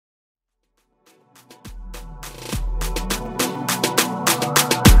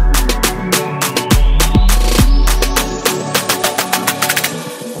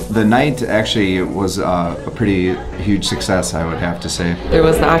The night actually was a pretty huge success, I would have to say. There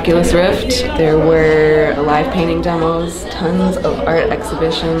was the Oculus Rift, there were live painting demos, tons of art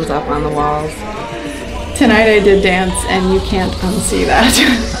exhibitions up on the walls. Tonight I did dance, and you can't unsee that,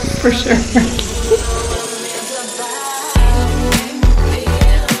 for sure.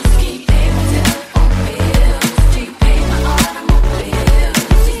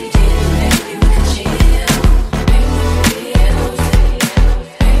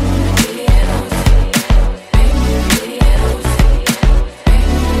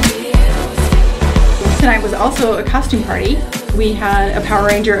 Tonight was also a costume party. We had a Power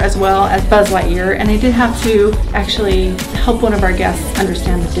Ranger as well as Buzz Lightyear, and I did have to actually help one of our guests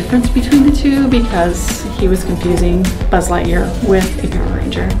understand the difference between the two because he was confusing Buzz Lightyear with a Power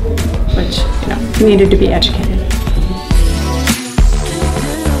Ranger, which, you know, he needed to be educated.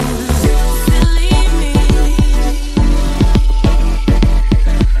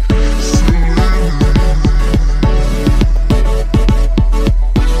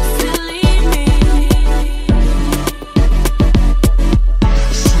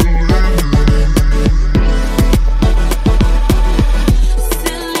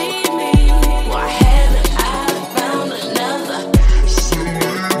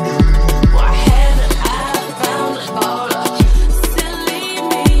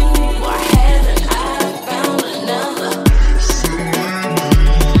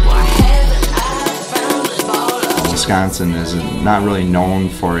 Wisconsin is not really known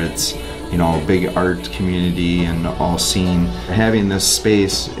for its, you know, big art community and all scene. Having this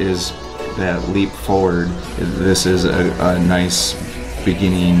space is that leap forward. This is a nice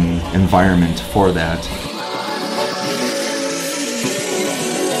beginning environment for that.